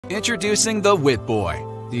Introducing the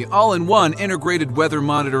Wittboy, the all-in-one integrated weather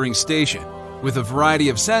monitoring station, with a variety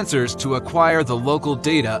of sensors to acquire the local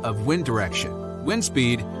data of wind direction, wind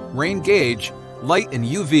speed, rain gauge, light and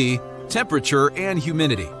UV, temperature, and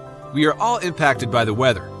humidity. We are all impacted by the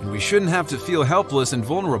weather, and we shouldn't have to feel helpless and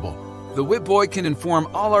vulnerable. The Wittboy can inform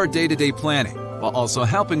all our day-to-day planning, while also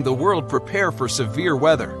helping the world prepare for severe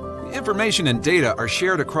weather. The information and data are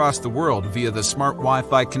shared across the world via the smart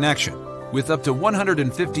Wi-Fi connection. With up to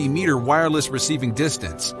 150-meter wireless receiving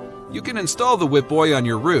distance, you can install the Wittboy on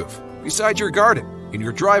your roof, beside your garden, in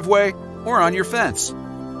your driveway, or on your fence.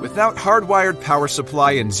 Without hardwired power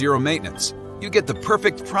supply and zero maintenance, you get the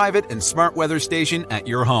perfect private and smart weather station at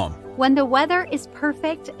your home. When the weather is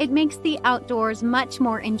perfect, it makes the outdoors much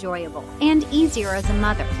more enjoyable and easier as a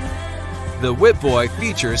mother. The Wittboy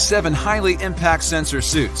features 7 highly impact sensor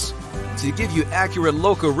suits to give you accurate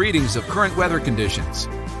local readings of current weather conditions.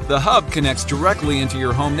 The hub connects directly into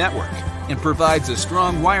your home network and provides a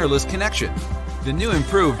strong wireless connection. The new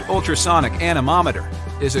improved ultrasonic anemometer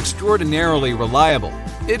is extraordinarily reliable.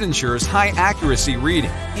 It ensures high accuracy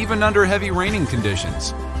reading, even under heavy raining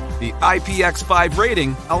conditions. The IPX5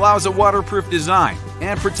 rating allows a waterproof design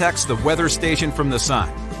and protects the weather station from the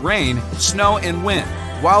sun, rain, snow, and wind,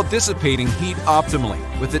 while dissipating heat optimally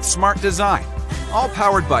with its smart design. All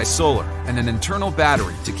powered by solar and an internal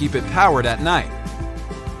battery to keep it powered at night.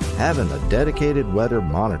 Having a dedicated weather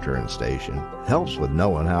monitoring station helps with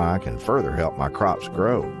knowing how I can further help my crops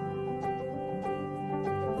grow.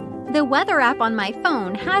 The weather app on my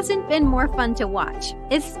phone hasn't been more fun to watch,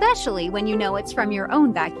 especially when you know it's from your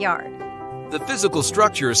own backyard. The physical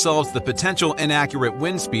structure solves the potential inaccurate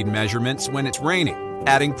wind speed measurements when it's raining,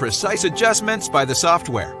 adding precise adjustments by the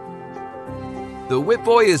software. The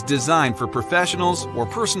Wittboy is designed for professionals or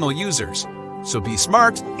personal users, so be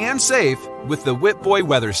smart and safe with the Wittboy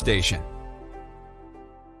Weather Station.